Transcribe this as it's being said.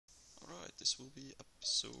this will be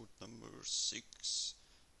episode number 6.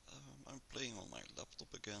 I'm playing on my laptop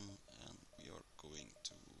again, and we are going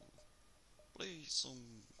to play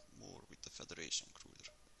some more with the Federation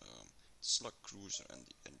cruiser. The Slug cruiser and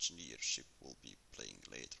the engineer ship will be playing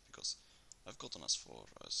later, because I've gotten as far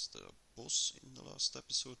as the boss in the last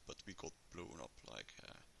episode, but we got blown up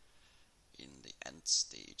in the end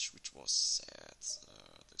stage, which was sad.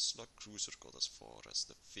 The Slug cruiser got as far as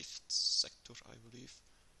the 5th sector, I believe.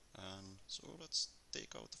 And so let's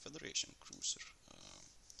take out the Federation cruiser.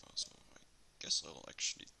 So I guess I'll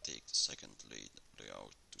actually take the second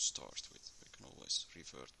layout to start with. We can always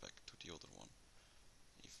revert back to the other one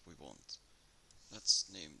if we want.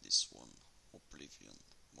 Let's name this one Oblivion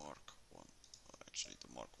Mark 1. Actually,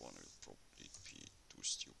 the Mark 1 will probably be too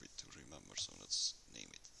stupid to remember, so let's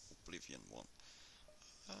name it Oblivion 1.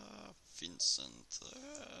 Vincent,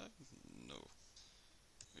 no.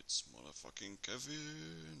 It's motherfucking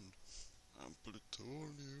Kevin, and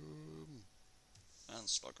plutonium, and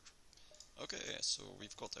Slugger. Okay, so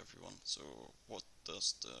we've got everyone. So what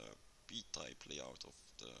does the B-type layout of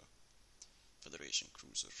the Federation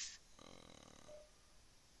cruiser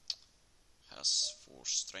has for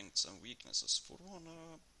strengths and weaknesses? For one,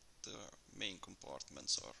 the main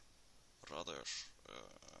compartments are rather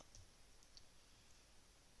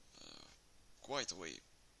quite a way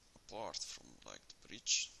apart from like the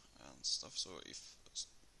bridge and stuff, so if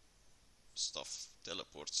stuff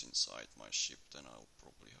teleports inside my ship, then I'll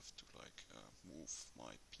probably have to move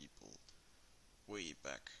my people way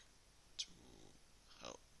back to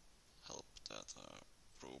help that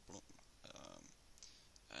problem.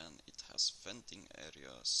 And it has venting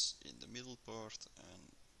areas in the middle part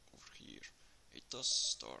and over here. It does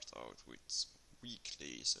start out with weak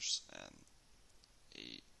lasers and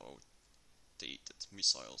a outdated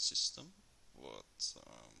missile system, but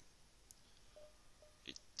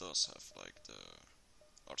it does have like the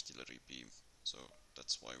artillery beam, so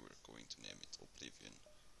that's why we're going to name it Oblivion,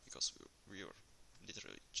 because we are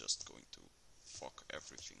literally just going to fuck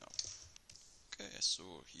everything up. Okay,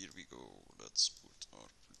 so here we go. Let's put our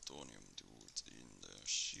plutonium dude in the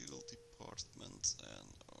shield department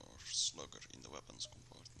and our slugger in the weapons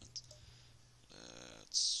compartment.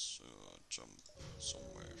 Let's jump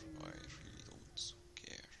somewhere. I really don't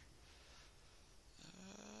care.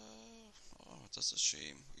 Oh, that's a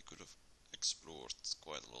shame. We could have explored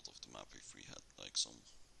quite a lot of the map if we had like some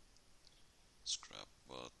scrap,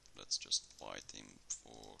 but let's just fight him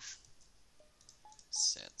for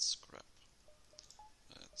said scrap.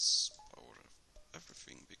 Let's power up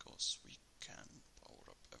everything, because we can power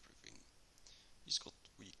up everything. He's got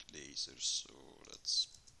weak lasers, so let's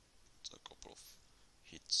put a couple of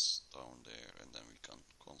hits down there, and then we can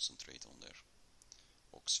concentrate on their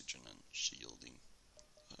oxygen and shielding.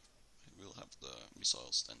 We'll have the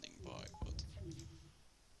missile standing by, but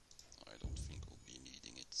I don't think we'll be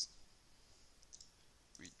needing it.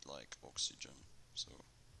 We'd like oxygen, so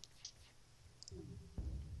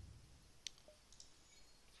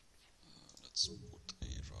let's put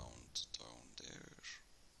a round down there.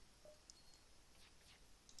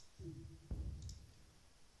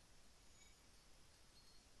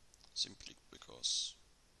 Simply because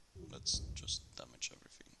let's just damage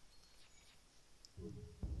everything.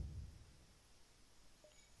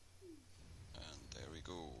 And there we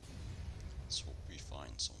go. Let's hope we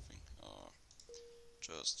find something.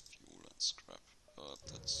 Just fuel and scrap, but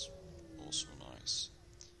that's also nice.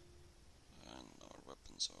 And our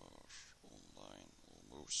weapons are online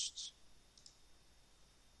almost.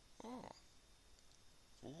 Oh.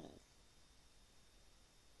 Ooh.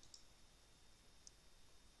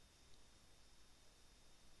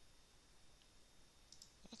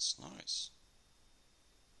 That's nice.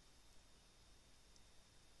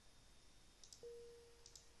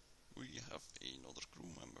 We have another crew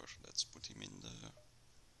member. Let's put him in the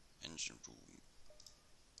engine room.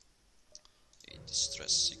 A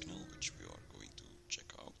distress signal, which we are going to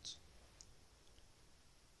check out.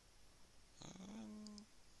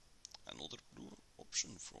 Another blue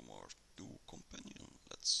option from our new companion.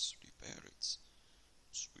 Let's repair it.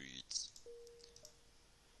 Sweet.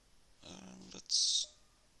 And let's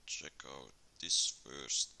check out this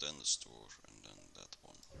first, then the store, and then that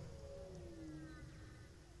one.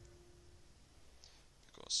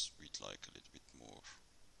 Because we'd like a little bit more.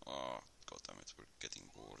 Goddammit, we're getting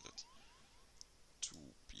boarded. 2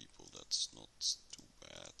 people, that's not too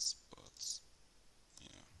bad, but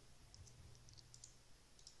yeah.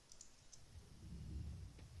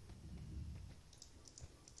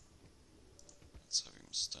 Let's have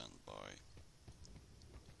him stand by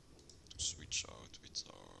to switch out with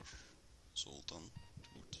our Sultan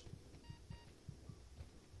dude.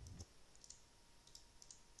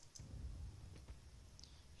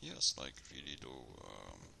 has like really low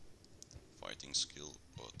fighting skill,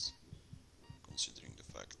 but considering the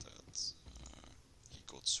fact that he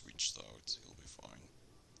got switched out, he'll be fine.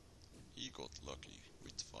 He got lucky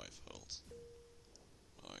with 5 health.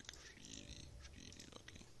 Like, really, really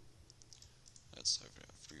lucky. Let's have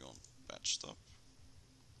everyone patched up.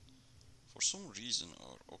 For some reason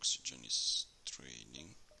our oxygen is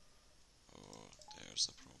draining. Oh, there's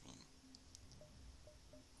a problem.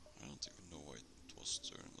 I don't even know why it was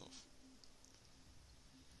turned off.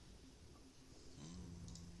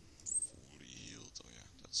 Fully healed. Oh yeah,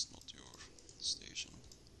 that's not your station.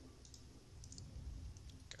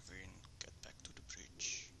 Kevin, get back to the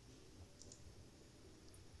bridge.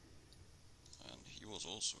 And he was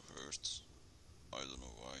also hurt. I don't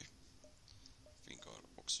know why. I think our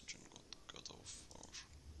oxygen got cut off or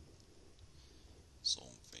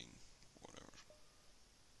something. Whatever.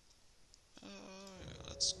 Yeah,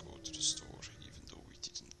 let's go to the store, even though we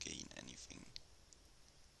didn't gain anything.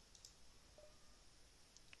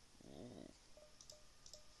 Ooh.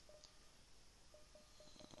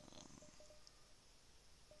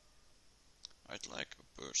 I'd like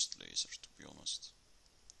a burst laser, to be honest.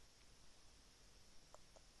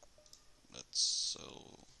 Let's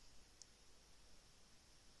sell.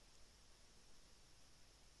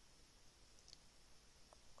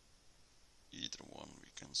 Either one we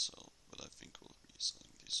can sell, but I think we'll be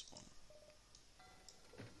selling this one.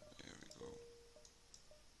 There we go.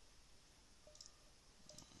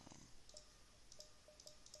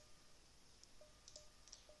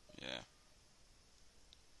 Yeah.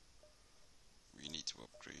 We need to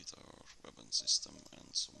upgrade our weapon system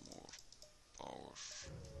and some more power.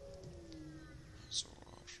 So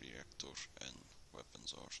our reactor and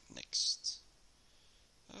weapons are next.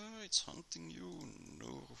 It's hunting you.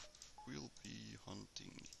 No, we'll be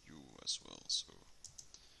hunting you as well. So,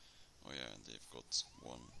 oh yeah, and they've got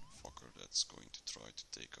one fucker that's going to try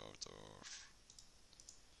to take out our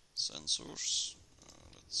sensors.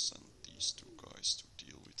 Let's send these 2 guys to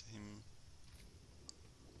deal with him,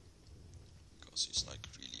 because he's like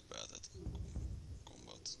really bad at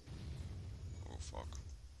combat. Oh fuck.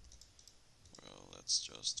 Well, let's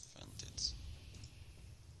just vent it.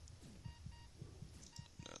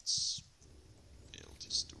 Let's bail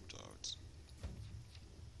this dude out.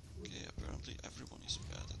 Okay, apparently everyone is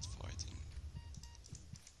bad at fighting.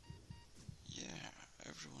 Yeah,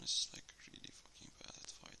 everyone is like really fucking bad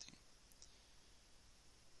at fighting.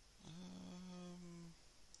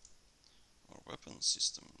 Our weapon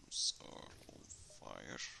systems are on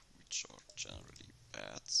fire, which are generally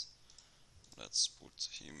bad. Let's put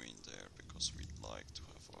him in there because we'd like to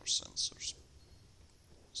have our sensors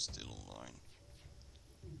still online.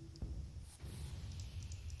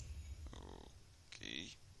 Okay,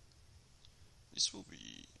 this will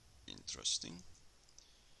be interesting.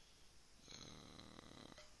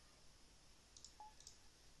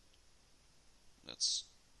 Let's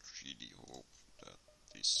really hope that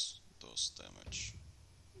this does damage.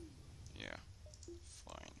 Yeah,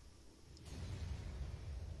 fine.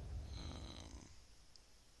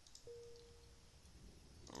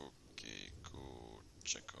 Okay, go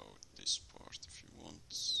check out this part if you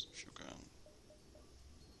want, if you can.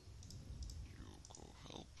 You go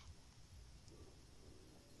help.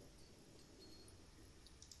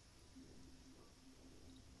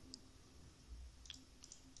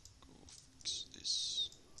 Go fix this.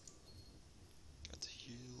 Get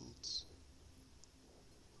healed.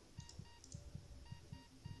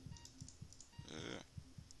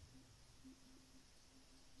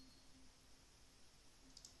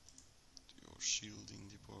 To your shielding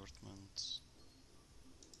department.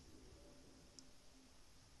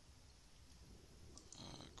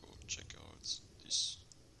 Go check out this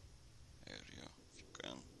area if you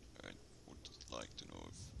can. I would like to know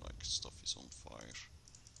if like stuff is on fire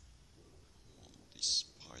on this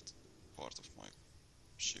part of my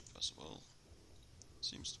ship as well.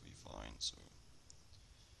 Seems to be fine, so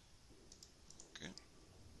okay.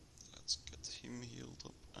 Let's get him healed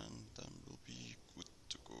up and then we'll be good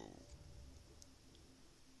to go.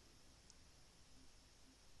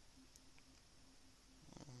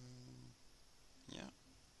 Yeah,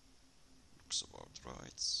 looks about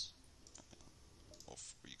right.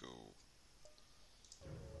 Off we go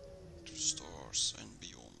to stars and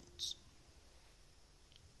beyond.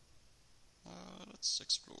 Let's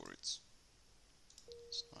explore it.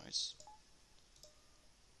 It's nice.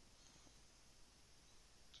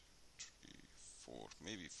 2, 3, 4,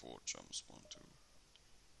 maybe 4 jumps. 1, 2,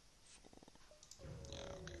 4.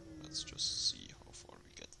 Yeah, okay. Let's just see how far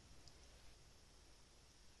we get.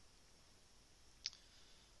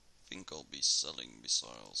 Think I'll be selling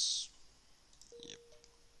missiles. Yep.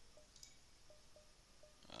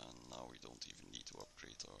 now we don't even need to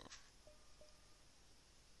upgrade our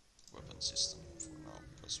weapon system for now,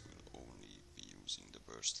 because we'll only be using the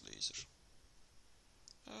burst laser.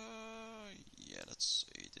 Yeah, let's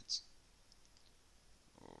aid it.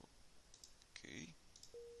 Okay.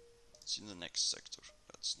 It's in the next sector,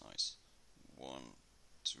 that's nice. 1,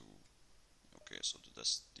 2. Okay, so the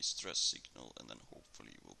distress signal, and then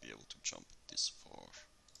hopefully we'll be able to jump this far.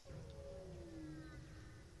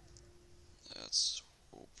 Let's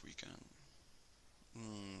hope we can.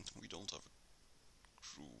 We don't have a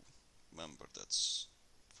crew member that's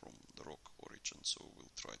from the rock origin, so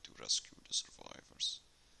we'll try to rescue the survivors.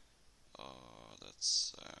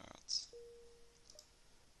 That's sad.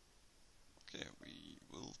 Okay, we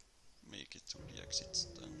will make it to the exit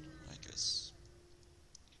then, I guess.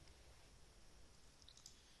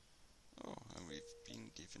 Oh, and we've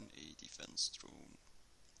been given a defense drone.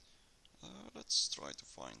 Let's try to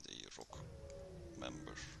find a rock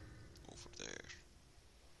member over there.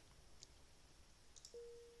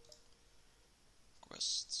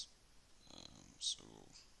 Quests. So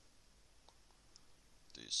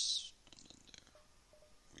this and then there.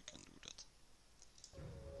 We can do that.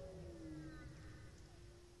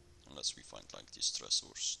 Unless we find like distress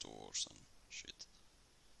or stores and shit.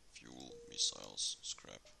 Fuel, missiles,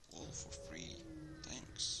 scrap, all for free.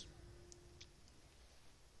 Thanks.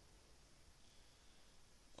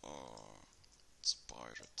 It's a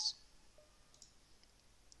pirate.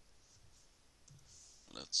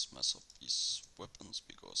 Let's mess up his weapons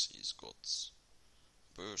because he's got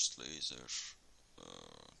burst laser,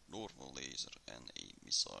 normal laser and a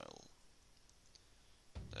missile.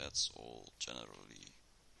 That's all generally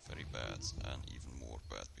very bad, and even more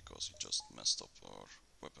bad because he just messed up our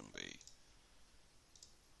weapon bay.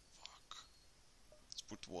 Fuck. Let's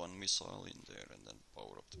put one missile in there and then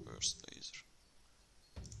power up the burst laser.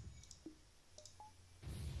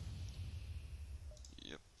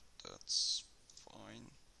 Yep, that's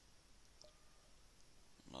fine.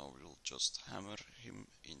 Now we'll just hammer him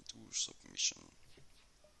into submission.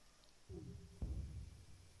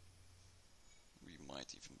 We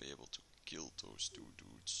might even be able to kill those two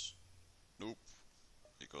dudes. Nope,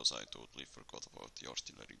 because I totally forgot about the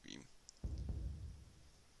artillery beam.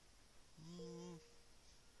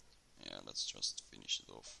 Yeah, let's just finish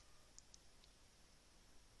it off.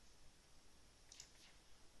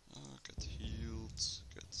 Get healed,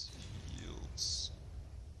 get healed.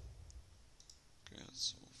 Okay,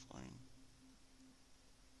 that's all fine.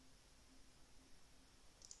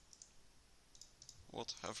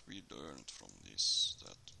 What have we learned from this?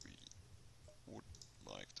 That we would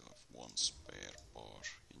like to have one spare bar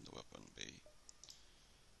in the weapon bay.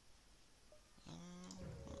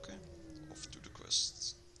 Okay, off to the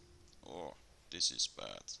quest. Oh, this is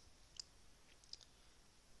bad.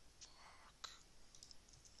 Fuck.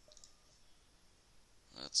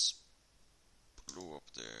 Let's blow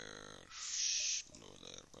up their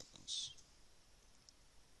weapons.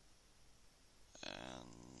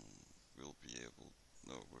 And we'll be able...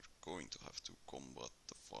 No, we're going to have to combat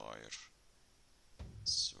the fire.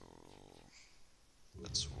 So...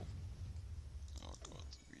 let's hope. Oh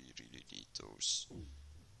god, we really need those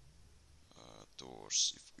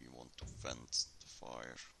doors if we want to vent the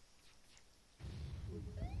fire.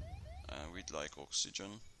 And we'd like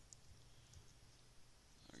oxygen.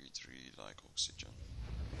 We'd really like oxygen.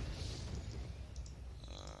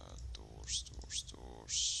 Doors, doors,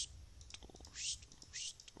 doors, doors,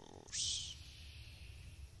 doors, doors.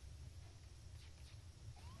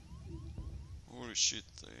 Holy shit,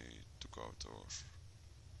 they took out our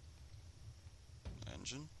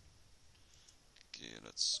engine. Okay,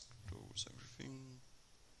 let's close everything.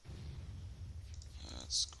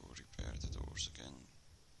 Let's go repair the doors again.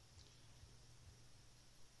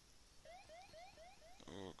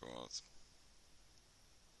 Oh god.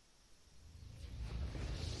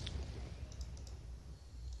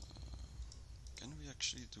 Can we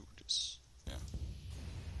actually do this? Yeah.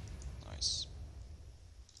 Nice.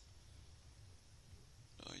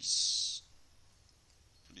 Nice.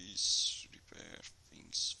 Please repair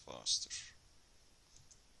things faster.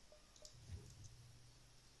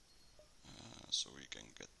 So we can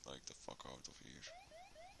get like the fuck out of here.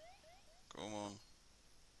 Come on.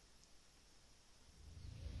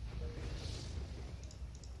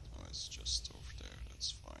 Oh, it's just over there,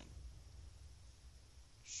 that's fine.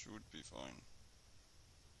 Should be fine.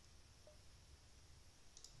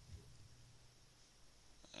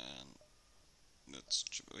 And let's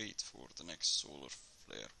wait for the next solar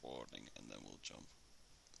flare warning and then we'll jump.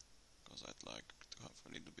 Because I'd like to have a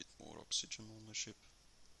little bit more oxygen on the ship.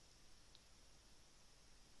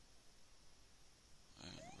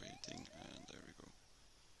 And waiting, and there we go.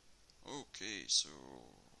 Okay, so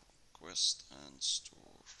quest and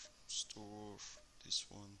store. Store this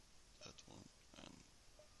one, that one, and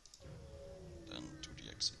then to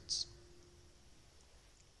the exits.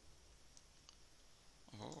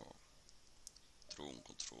 Oh, drone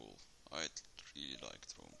control. I really like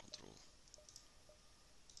drone control.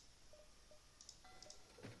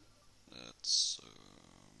 Let's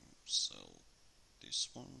sell this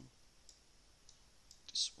one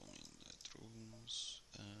in the drones,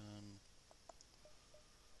 and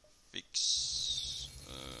fix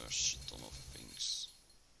a shit ton of things.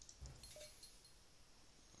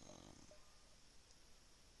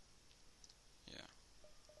 Yeah,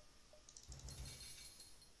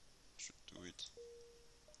 should do it.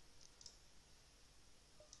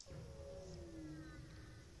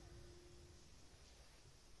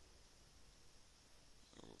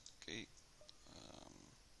 Okay,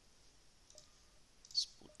 let's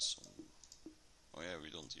put some. Oh yeah, we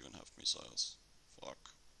don't even have missiles.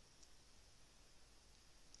 Fuck.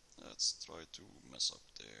 Let's try to mess up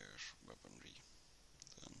their weaponry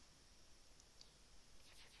then.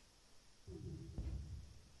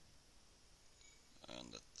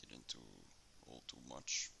 And that didn't do all too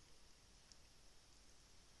much.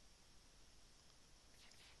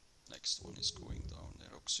 Next one is going down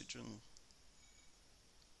their oxygen.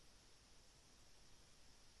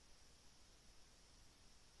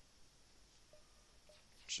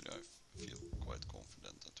 Actually, I feel quite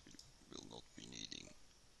confident that we will not be needing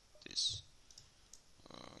this.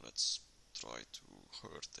 Let's try to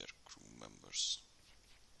hurt their crew members.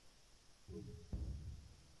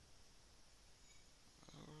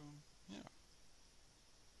 Yeah.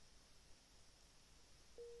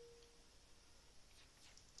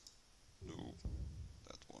 No,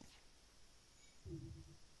 that one.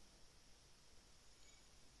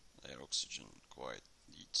 Their oxygen quite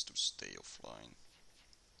needs to stay offline.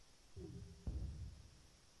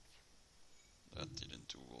 That didn't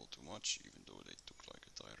do all too much, even though they took like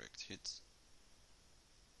a direct hit.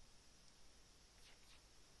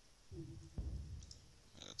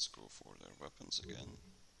 Let's go for their weapons again.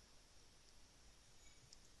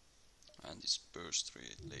 And this burst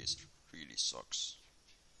rate laser really sucks.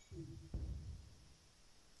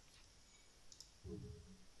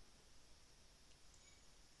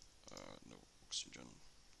 No oxygen.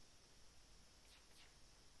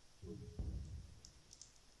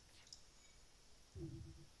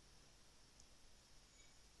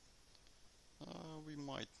 We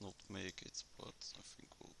might not make it, but I think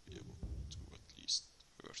we'll be able to at least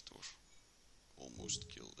hurt or almost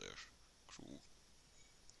kill their crew.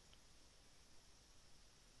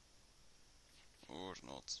 Or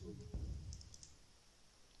not.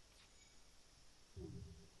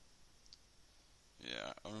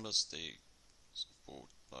 Yeah, unless they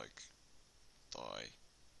both like die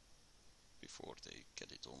before they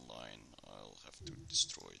get it online, I'll have to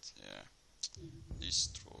destroy it. Yeah,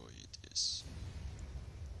 destroy this.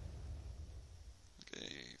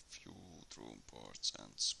 Okay, fuel, drone parts,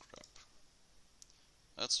 and scrap.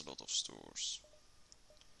 That's a lot of stores.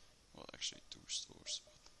 Well, actually 2 stores,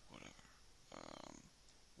 but whatever.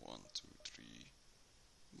 1, 2, 3,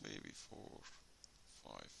 maybe 4,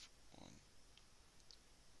 5, 1,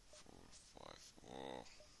 4, 5. Oh,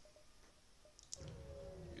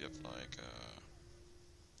 we have like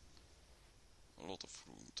a lot of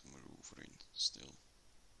room to maneuver in still.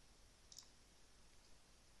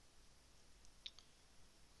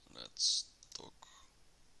 Let's talk.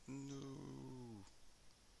 No.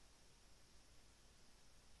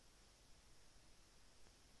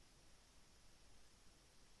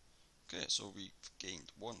 Okay, so we've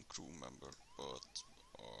gained 1 crew member, but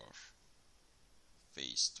are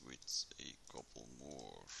faced with a couple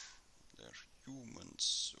more. They're humans,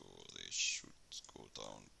 so they should go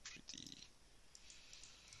down pretty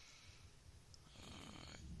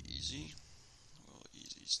easy. Well,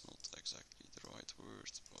 easy is not exactly the right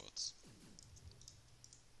word, but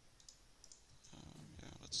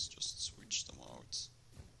yeah, let's just switch them out.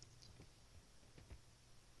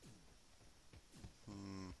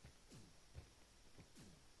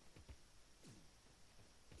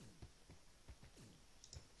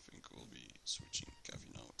 I think we'll be switching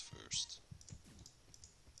Kevin out first.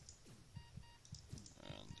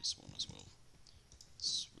 And this one as well.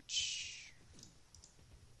 Switch.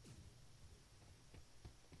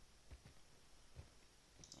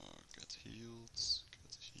 Get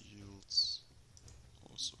healed,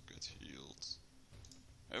 also get healed.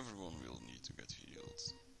 Everyone will need to get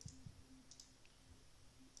healed.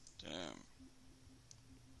 Damn.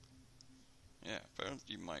 Yeah,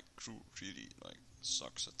 apparently my crew really like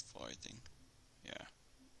sucks at fighting. Yeah,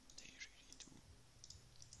 they really do.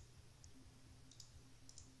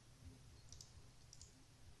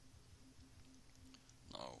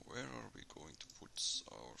 towards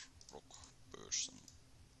our rock person.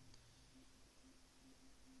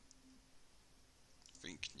 I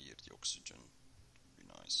think near the oxygen would be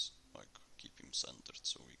nice. Like, keep him centered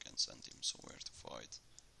so we can send him somewhere to fight.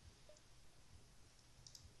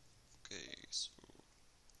 Okay, so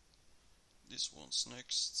this one's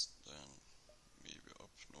next, then maybe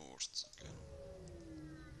up north again,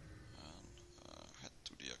 and head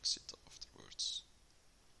to the exit afterwards.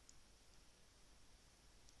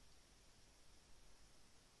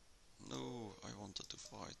 No, I wanted to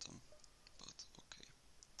fight them, but okay.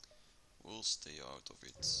 We'll stay out of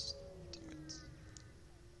it, damn it.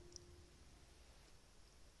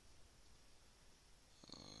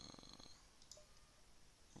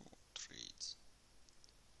 Oh, trade.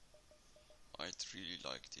 I'd really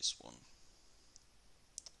like this one.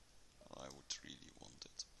 I would really want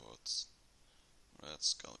it, but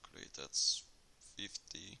let's calculate. That's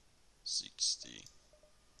 50, 60.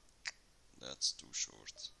 That's too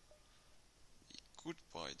short. We could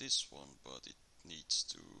buy this one, but it needs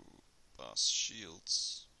to pass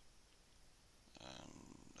shields,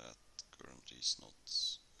 and that currently is not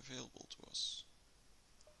available to us.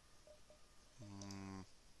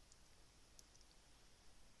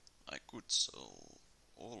 I could sell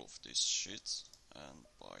all of this shit and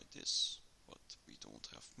buy this, but we don't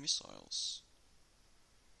have missiles.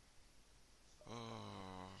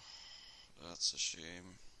 That's a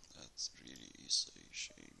shame. That really is a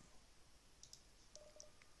shame.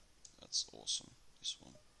 That's awesome, this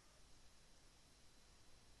one.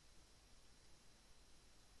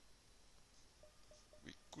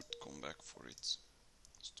 We could come back for it.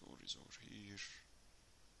 Stories over here.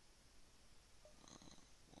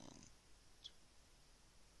 One, two.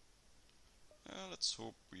 Let's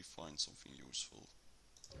hope we find something useful.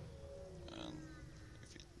 And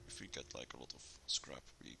if we get like a lot of scrap,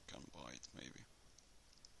 we can buy it maybe.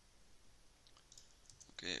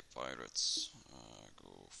 Okay, pirates,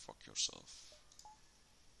 go fuck yourself.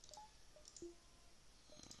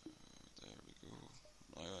 There we go.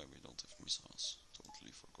 Oh yeah, we don't have missiles.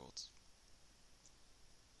 Totally forgot.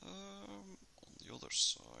 On the other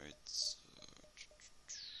side,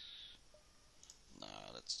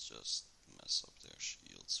 nah, let's just mess up their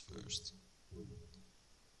shields first.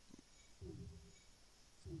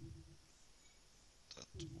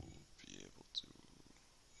 That will be able to.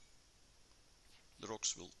 The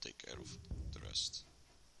rocks will take care of the rest.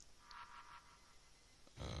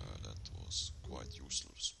 That was quite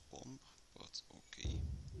useless bomb, but okay,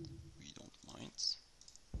 we don't mind.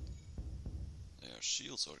 Their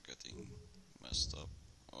shields are getting messed up.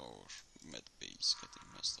 Our med bay is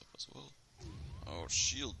getting messed up as well. Our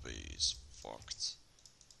shield bay is fucked.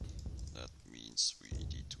 That means we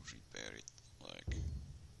need to repair it like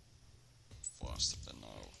faster than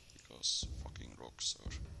now, because fucking rocks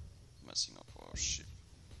are messing up our ship.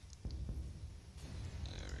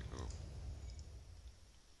 There we go.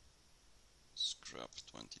 Scrap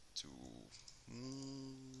 22.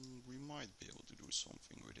 We might be able to do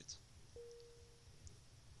something with it.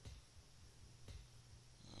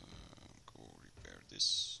 Go repair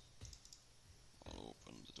this. I'll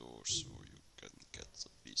open the door so you can get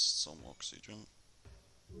at least some oxygen.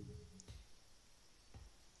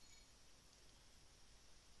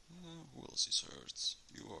 Who else is hurt?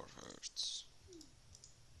 You are hurt.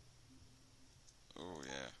 Oh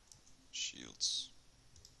yeah, shields.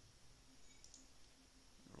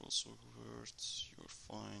 You're also hurt, you're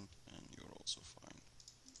fine, and you're also fine.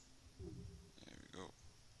 There we go.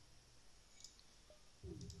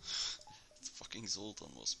 The fucking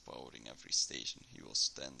Zoltan was powering every station he was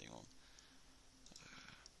standing on.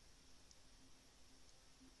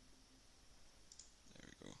 There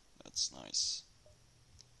we go, that's nice.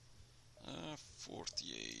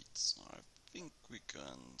 48. I think we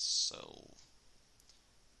can sell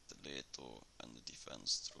the Leto and the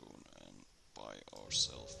defense drone and buy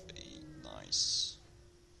ourselves a nice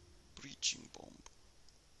breaching bomb.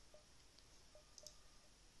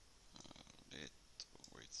 Leto,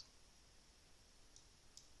 wait.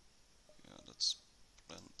 Yeah, that's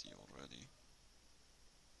plenty already.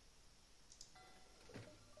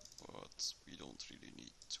 But we don't really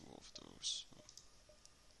need two of those. So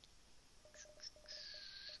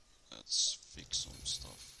let's fix some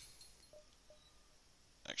stuff.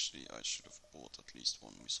 Actually, I should have bought at least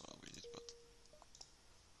one missile with it, but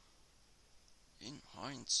in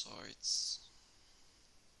hindsight,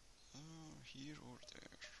 here or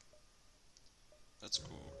there. Let's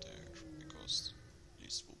go there, because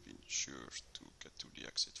this will be sure to get to the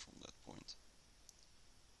exit from that point.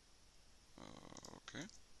 Okay.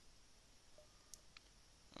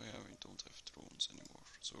 Oh yeah, we don't have drones anymore,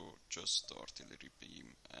 so just the artillery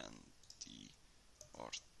beam and the or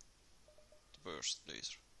the burst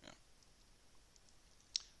laser, yeah.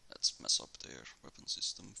 Let's mess up their weapon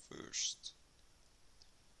system first.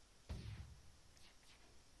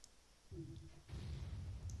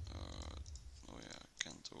 Oh yeah, I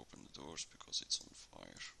can't open the doors because it's on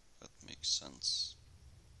fire. That makes sense.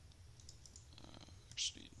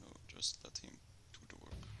 Actually, no, just let him do the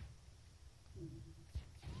work.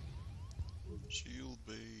 Shield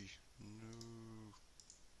bay, no.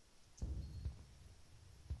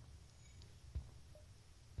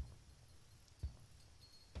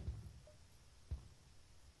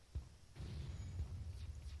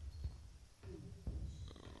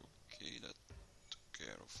 Okay, that took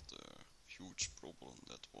care of the huge problem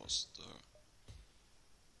that was the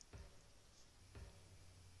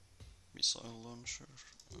missile launcher.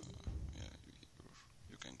 Yeah,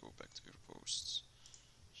 you can go back to your posts.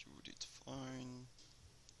 You did fine.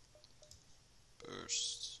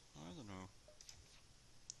 Burst, I don't know.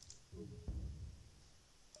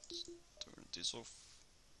 Let's turn this off.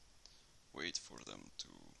 Wait for them to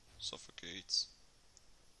suffocate.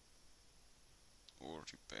 Or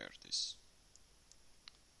repair this.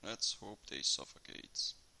 Let's hope they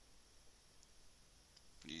suffocate.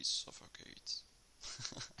 Please suffocate.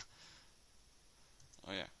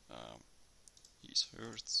 Oh yeah, he's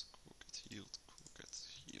hurt. Go get healed. Go get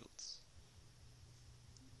healed.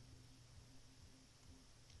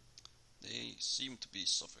 They seem to be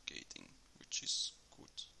suffocating, which is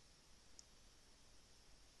good.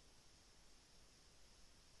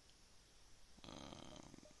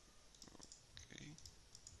 Okay.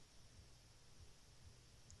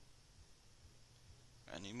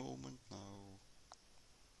 Any moment now.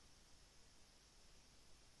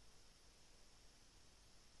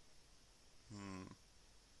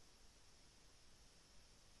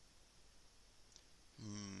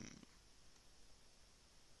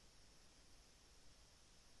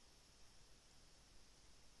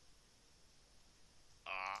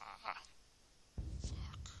 Ah,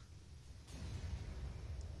 fuck.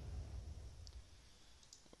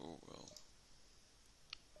 Oh well.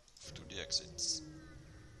 To the exits.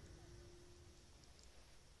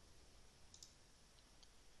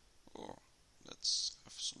 Oh, let's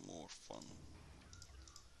have some more fun.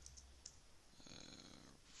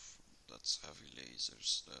 That's heavy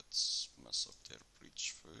lasers. Let's mess up their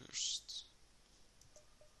bridge first.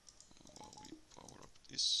 While we power up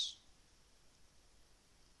this.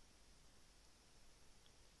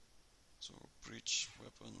 So bridge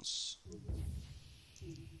weapons.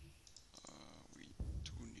 We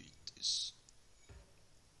do need this.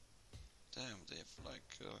 Damn, they have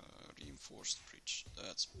like reinforced bridge.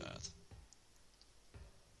 That's bad.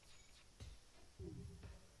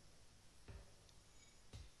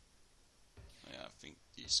 Yeah, I think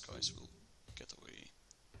these guys will get away.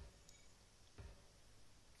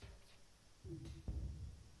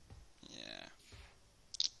 Yeah,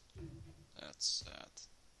 that's sad.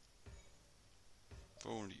 If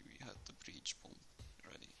only we had the breach bomb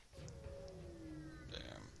ready.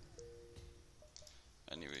 Damn.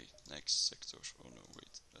 Anyway, next sector. Oh no,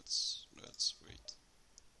 wait. Let's wait.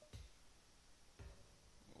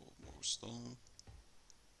 Almost done.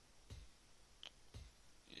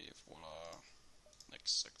 Et voila.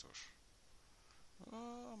 Next sector.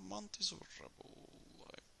 Mantis or Rebel?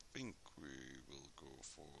 I think we will go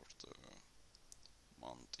for the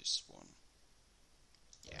Mantis one.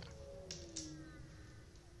 Yeah.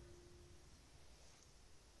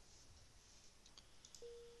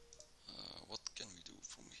 What can we do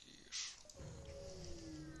from here?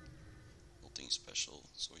 Nothing special,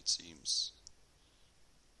 so it seems.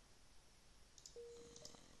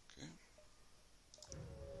 Okay.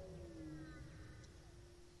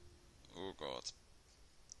 Oh god.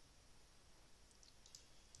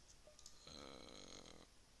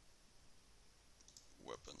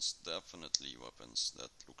 Weapons, definitely weapons.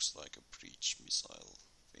 That looks like a breach missile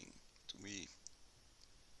thing to me.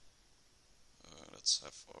 Let's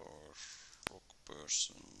have our rock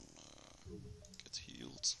person get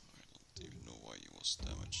healed. I don't even know why he was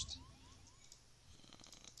damaged.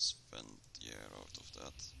 Let's vent the air out of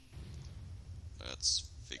that. Let's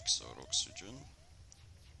fix our oxygen.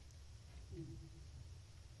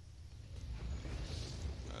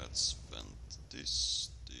 Let's vent this.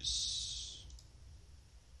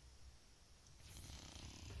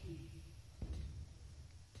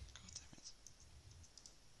 God damn it.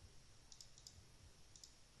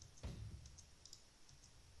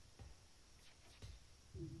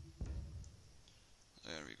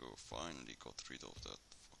 There we go, finally got rid of that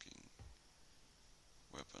fucking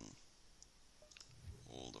weapon.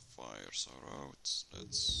 All the fires are out.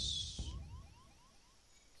 Let's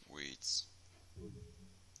wait.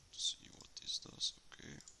 to see what this does.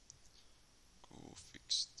 Okay, go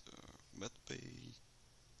fix the med bay.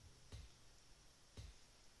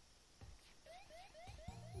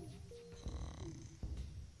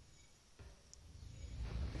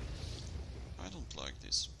 I don't like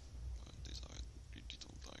this. This I really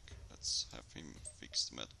don't like. Let's have him fix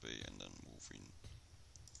the med bay and then move in.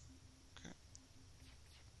 Okay.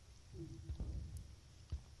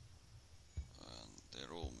 And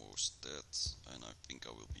they're almost dead, and I think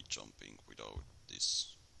I will be jumping without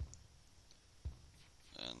this.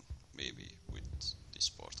 And maybe with this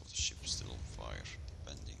part of the ship still on fire,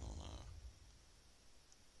 depending on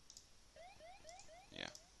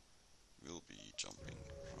yeah, we'll be jumping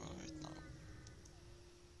right now.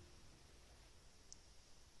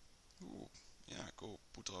 Ooh, yeah, go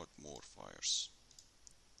put out more fires.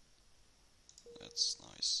 That's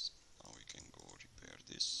nice. Now we can go repair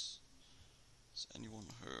this. Is anyone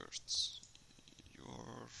hurt?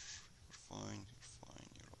 You're fine,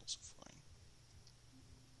 you're also fine.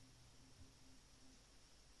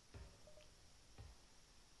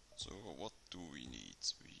 So what do we need?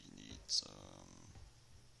 We need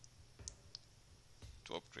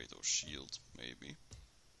to upgrade our shield, maybe.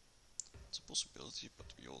 It's a possibility,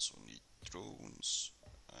 but we also need drones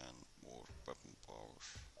and more weapon power.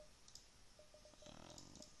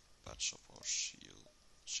 And patch up our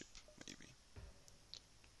ship, maybe.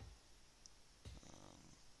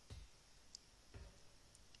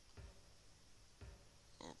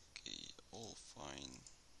 Okay, all fine.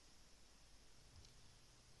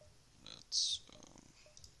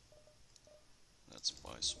 Let's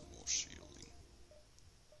buy some more shielding.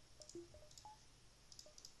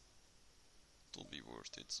 It'll be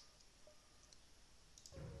worth it.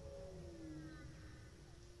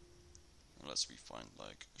 Unless we find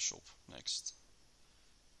like a shop next.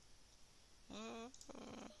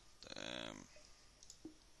 Damn.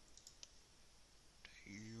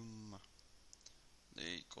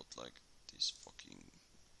 They got like this fucking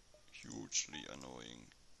hugely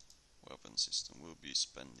annoying weapon system. We'll be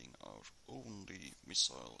spending our only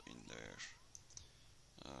missile in there.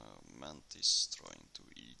 Mantis trying to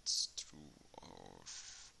eat through our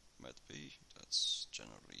medbay. That's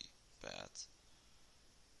generally bad.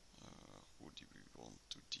 Who do we want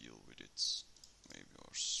to deal with it? Maybe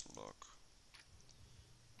our slug.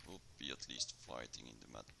 We'll be at least fighting in the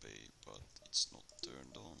medbay, but it's not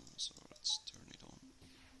turned on, so let's turn it on.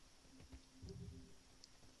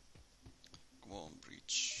 Come on,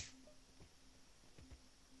 breach.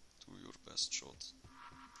 Do your best shot.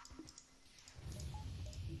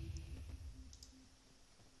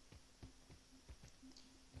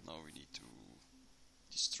 Now we need to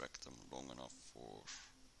distract them long enough for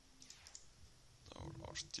our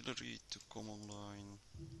artillery to come online,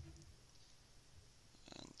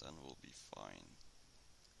 and then we'll be fine.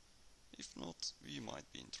 If not, we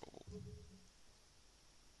might be in trouble.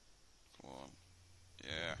 Come on.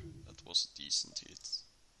 Yeah, that was a decent hit.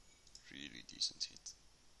 Really decent hit.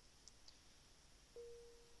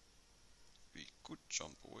 We could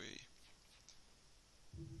jump away.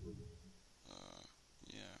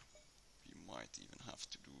 Yeah, we might even have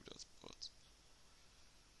to do that, but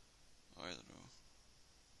I don't know.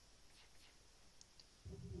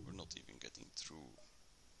 We're not even getting through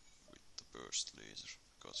with the burst laser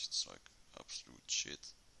because it's like absolute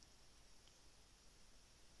shit.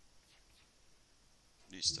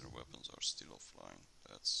 At least their weapons are still offline.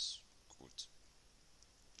 That's good.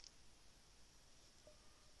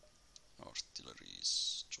 Artillery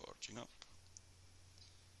is charging up.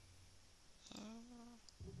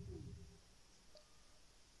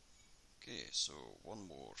 Okay, so one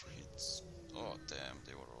more hit. Oh damn,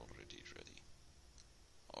 they were already ready.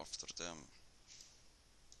 After them.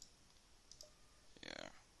 Yeah.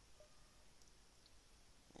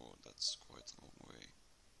 Oh, that's quite a long way.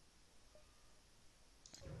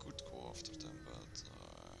 I could go after them, but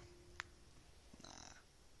nah.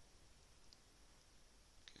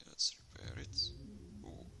 Okay, let's repair it.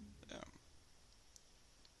 Oh, damn.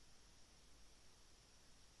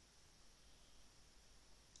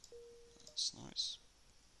 That's nice.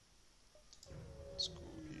 Let's go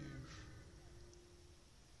here.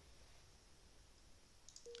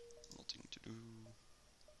 Nothing to do.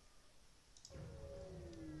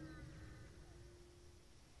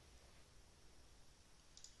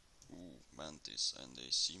 Ooh, Mantis, and they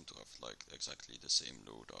seem to have like exactly the same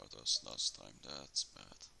loadout as last time. That's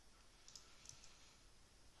bad.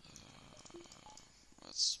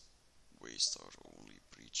 Let's waste our only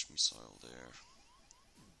breach missile there.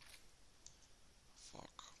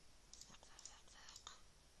 Fuck.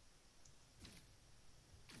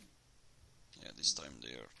 Yeah, this time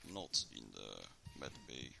they're not in the Med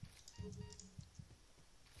bay.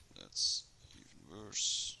 That's even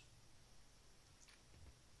worse.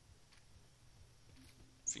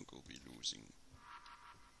 Think we'll be losing.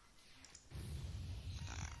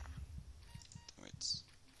 Damn it.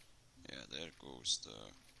 Yeah, there goes the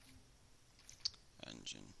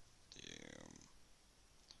engine. Damn.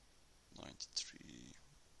 93.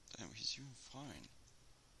 Damn, he's even fine.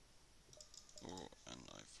 Oh, and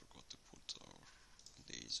I forgot to put our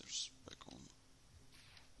lasers back on.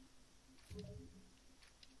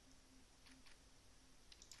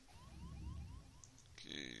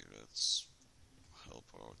 Okay, let's help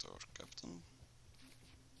out our captain.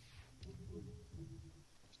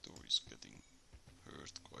 Though he's getting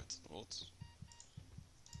hurt quite a lot.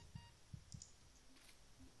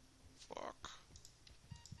 Fuck.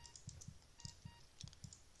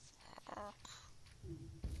 Fuck.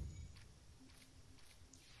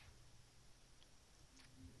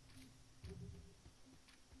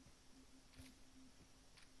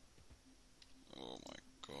 Oh my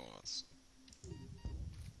god.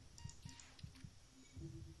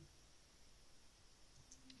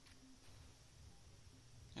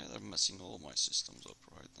 Yeah, they're messing all my systems up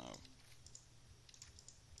right now.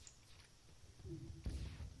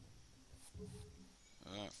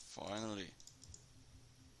 Finally.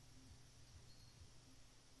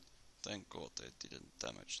 Thank god they didn't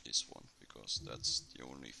damage this one, because that's the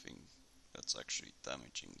only thing that's actually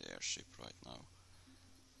damaging the airship right now.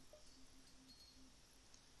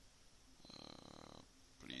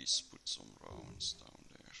 Please put some rounds down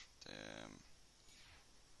there. Damn.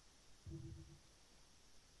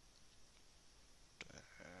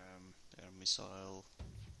 Damn. Their missile.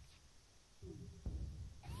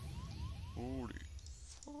 Holy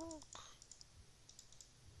fuck.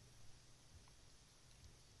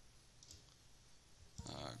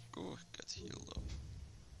 Go get healed up.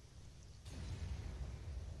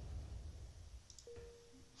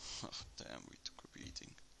 Damn, we took a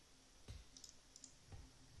beating.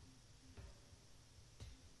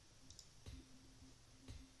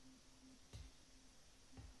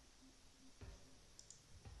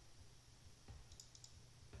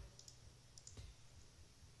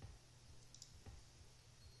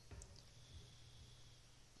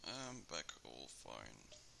 I'm back all fine.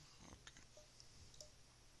 Okay.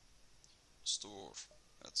 Store.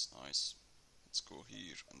 That's nice. Let's go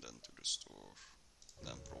here and then to the store.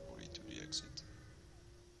 Then probably to the exit.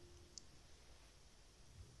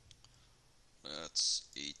 That's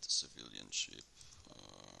 8 civilian ship.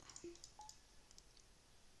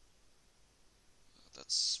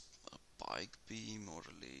 That's a pike beam or a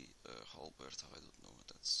halberd, I don't know.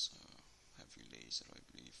 That's heavy laser, I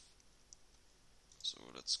believe. So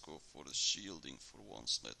let's go for the shielding for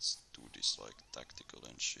once. Let's do this like tactical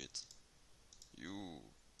and shit. You,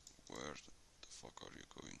 where the fuck are you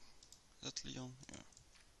going? Is that Leon? Yeah.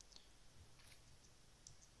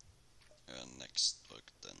 And next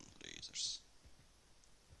like 10 lasers.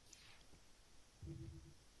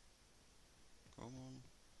 Come on.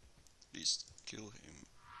 At least kill him.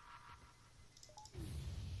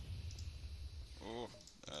 Oh,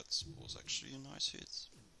 that was actually a nice hit.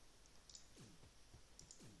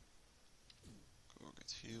 Go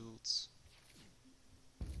get healed.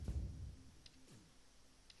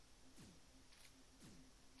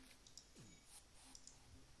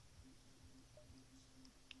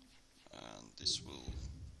 And this will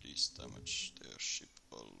please damage their ship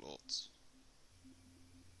a lot.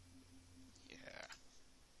 Yeah.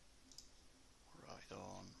 Right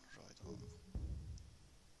on, right on.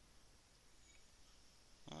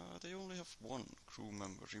 They only have one crew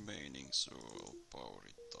member remaining, so I'll power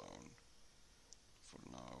it down for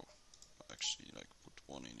now. Actually, like put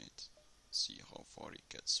one in it. See how far he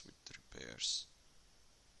gets with the repairs.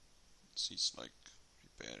 He's like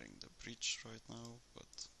repairing the bridge right now,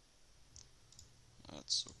 but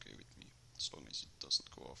that's okay with me, as long as it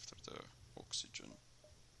doesn't go after the oxygen.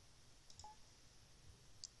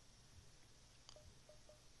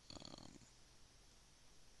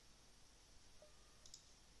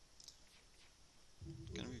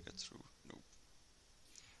 Can we get through? Nope.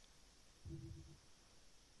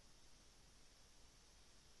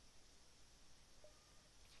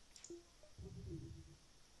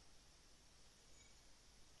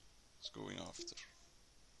 It's going after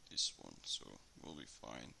this one, so we'll be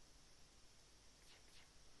fine.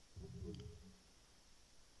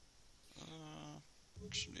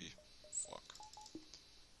 Actually, fuck.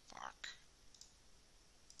 Fuck.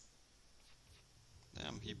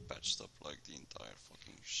 Damn, he patched up like the entire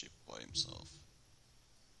fucking ship by himself.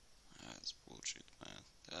 That's bullshit, man.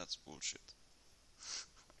 That's bullshit.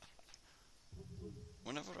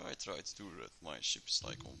 Whenever I try to do that, my ship is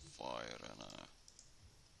like on fire and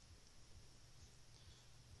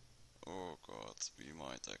oh god, we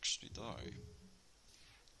might actually die.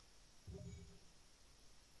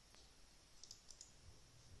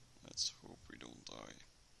 Let's hope we don't die.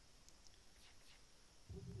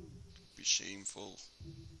 Be shameful.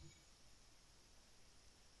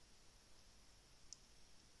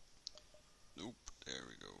 Nope, there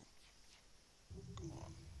we go. Come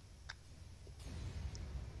on.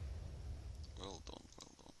 Well done,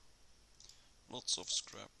 well done. Lots of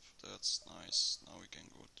scrap, that's nice. Now we can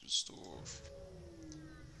go to the store.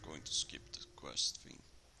 Going to skip the quest thing.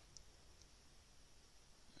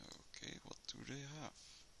 Okay, what do they have?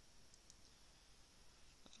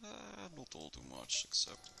 Not all too much,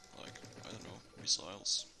 except, like, I don't know,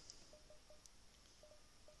 missiles.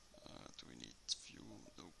 Do we need fuel?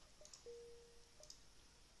 Nope.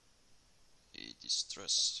 A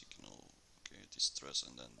distress signal. Okay, distress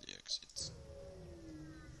and then the exit.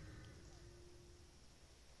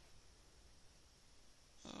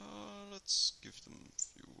 Let's give them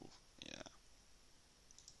fuel. Yeah.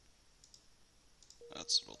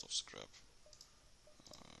 That's a lot of scrap.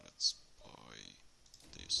 Let's buy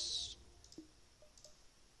this.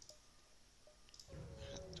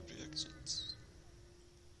 Head to the exit.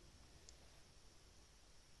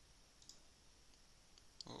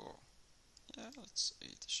 Oh. Yeah, let's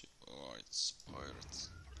aid the ship. Oh, it's pirate.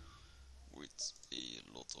 With a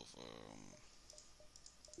lot of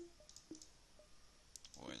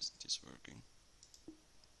why isn't this working?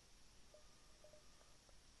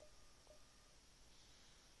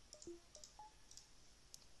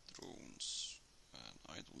 Drones. And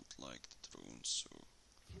I don't like the drones, so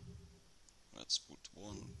let's put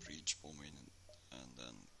one breach bomb in and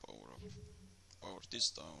then power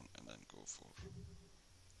this down and then go for.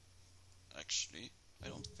 Actually, I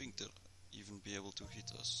don't think they'll even be able to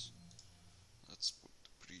hit us. Let's put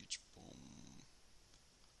the breach bomb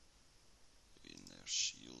in their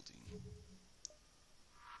shielding.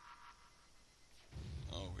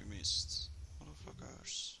 Oh, we missed.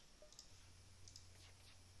 Motherfuckers.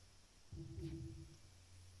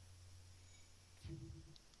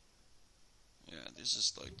 Yeah, this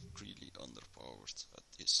is like really underpowered at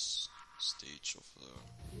this stage of the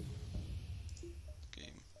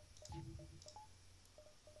game.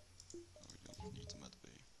 We don't need them at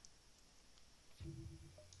bay.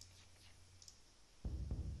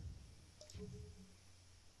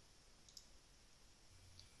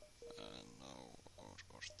 And now our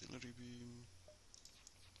artillery beam.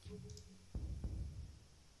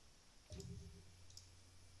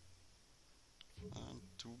 And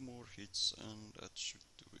 2 more hits and that should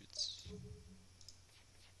do it.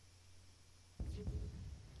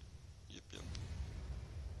 Yep.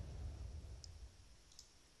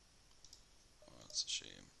 Oh, that's a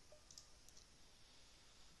shame.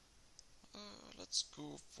 Let's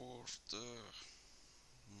go for the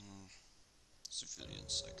civilian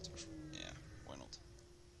sector. Yeah, why not?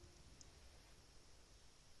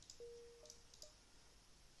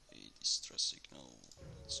 A distress signal.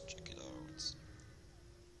 Let's check it out.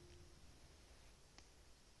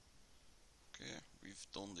 Okay, we've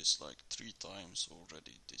done this like 3 times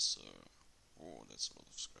already. This oh, that's a lot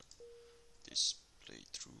of scrap. This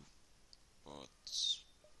playthrough, but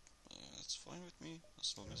that's fine with me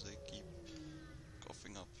as long as they keep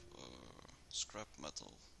coughing up scrap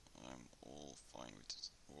metal. I'm all fine with it.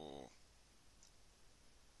 Oh,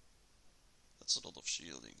 that's a lot of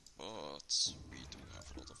shielding, but we do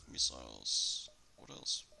have a lot of missiles. What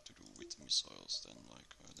else to do with missiles then?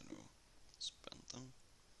 Like, I don't know, spend them.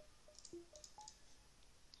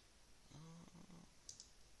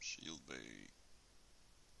 Shield bay.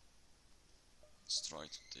 Let's try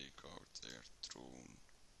to take out their drone.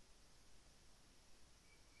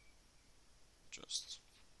 Just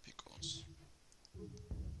because.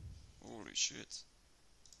 Holy shit.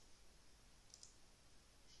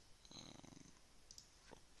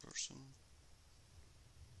 Rock person.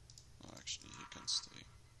 No, actually he can stay.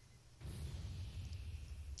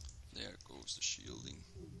 There goes the shielding.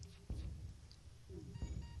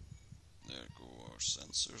 There go our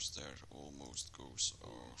sensors. There almost goes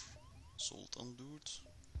our Sultan dude.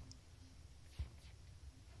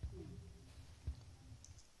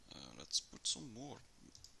 Let's put some more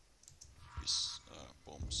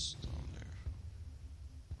bombs down there.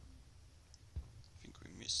 I think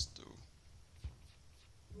we missed though.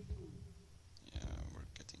 Yeah,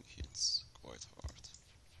 we're getting hits quite hard.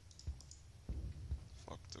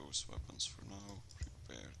 Fuck those weapons for now.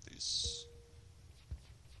 Prepare this.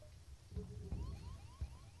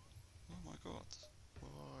 Oh my god.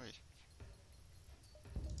 Why?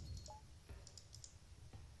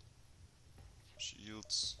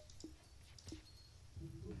 shields.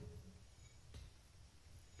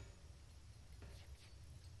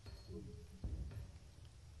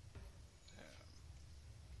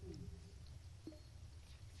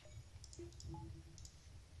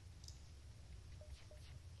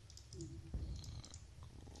 Go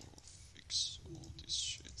fix all this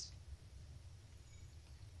shit.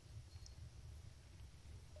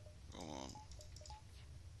 Come on.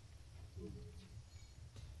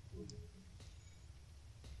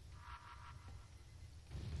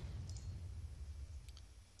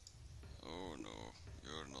 Oh no,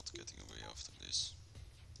 you're not getting away after this.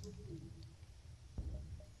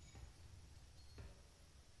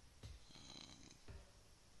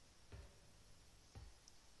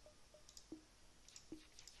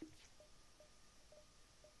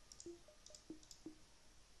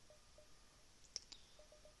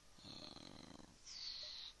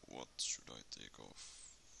 What should I take off?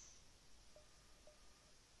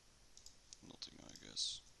 Nothing, I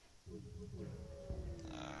guess.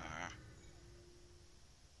 Ah.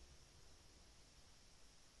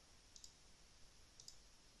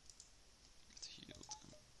 Get healed.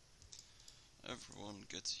 Everyone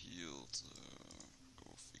get healed.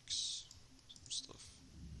 Go fix some stuff.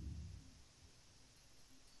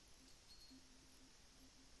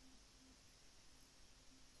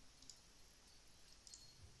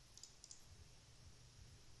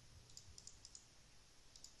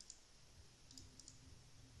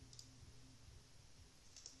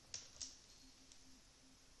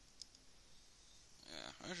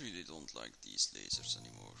 Yeah, I really don't like these lasers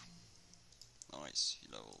anymore. Nice, he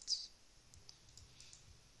leveled.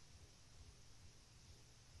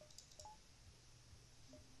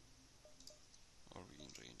 Are we in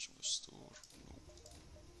range of a store? No.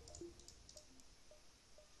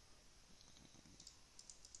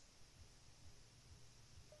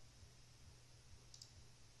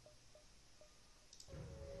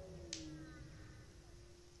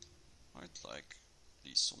 I'd like at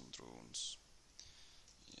least some drones.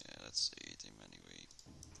 Yeah, let's aid him anyway.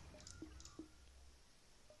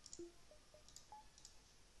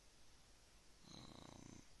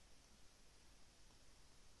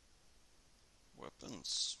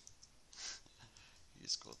 Weapons.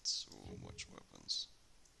 He's got so much weapons.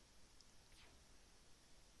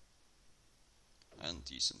 And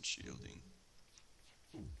decent shielding.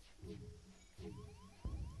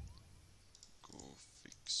 Go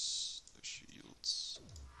fix the shields.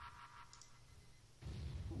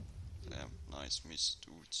 Damn, nice miss,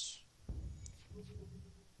 dudes.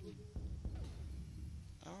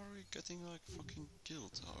 Are we getting like fucking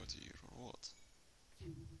killed out here or what?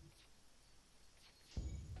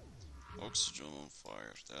 Oxygen on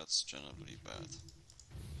fire, that's generally bad.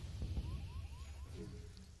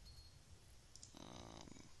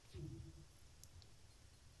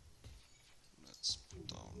 Let's put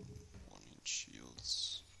down 1-inch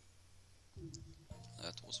shields.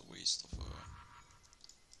 That was a waste of a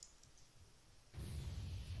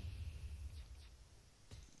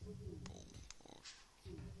bomb or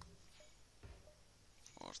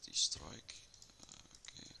arty strike.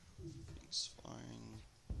 Okay, everything's fine.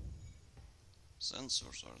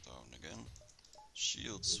 Sensors are down again.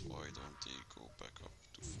 Shields, why don't they go back up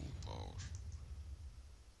to full power?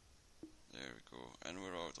 There we go, and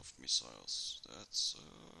we're out of missiles. That's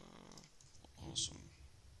awesome.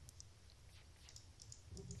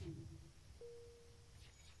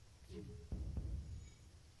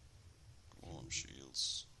 Come on,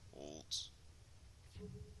 shields, hold.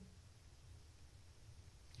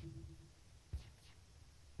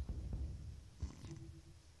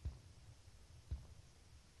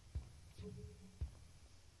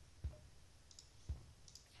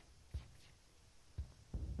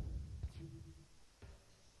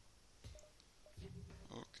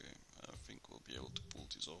 Okay, I think we'll be able to pull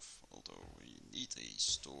this off, although we need a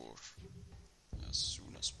store as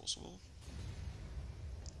soon as possible.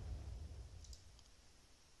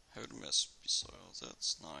 Hermes missile,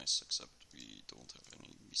 that's nice, except we don't have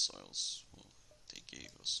any missiles. Well, they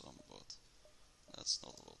gave us some, but that's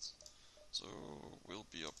not a lot. So we'll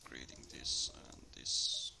be upgrading this and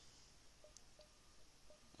this.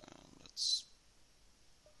 And let's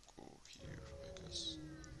go here, I guess.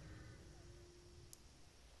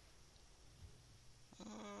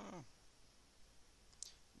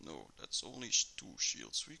 No, that's only 2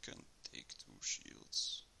 shields. We can take 2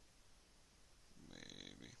 shields.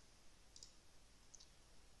 Maybe.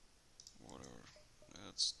 Whatever.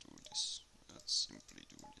 Let's do this. Let's simply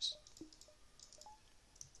do this.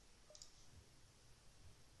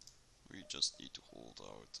 We just need to hold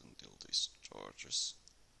out until this charges.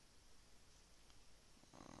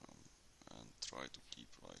 And try to keep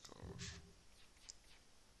like our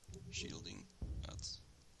shielding at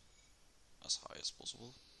as high as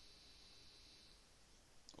possible.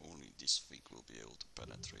 Only this thing will be able to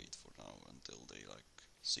penetrate for now until they like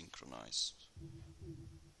synchronize.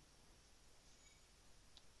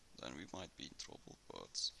 Then we might be in trouble,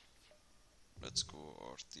 but let's go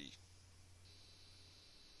RT.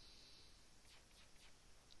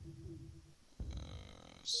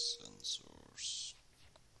 Sensors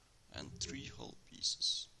and 3 hull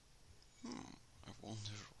pieces.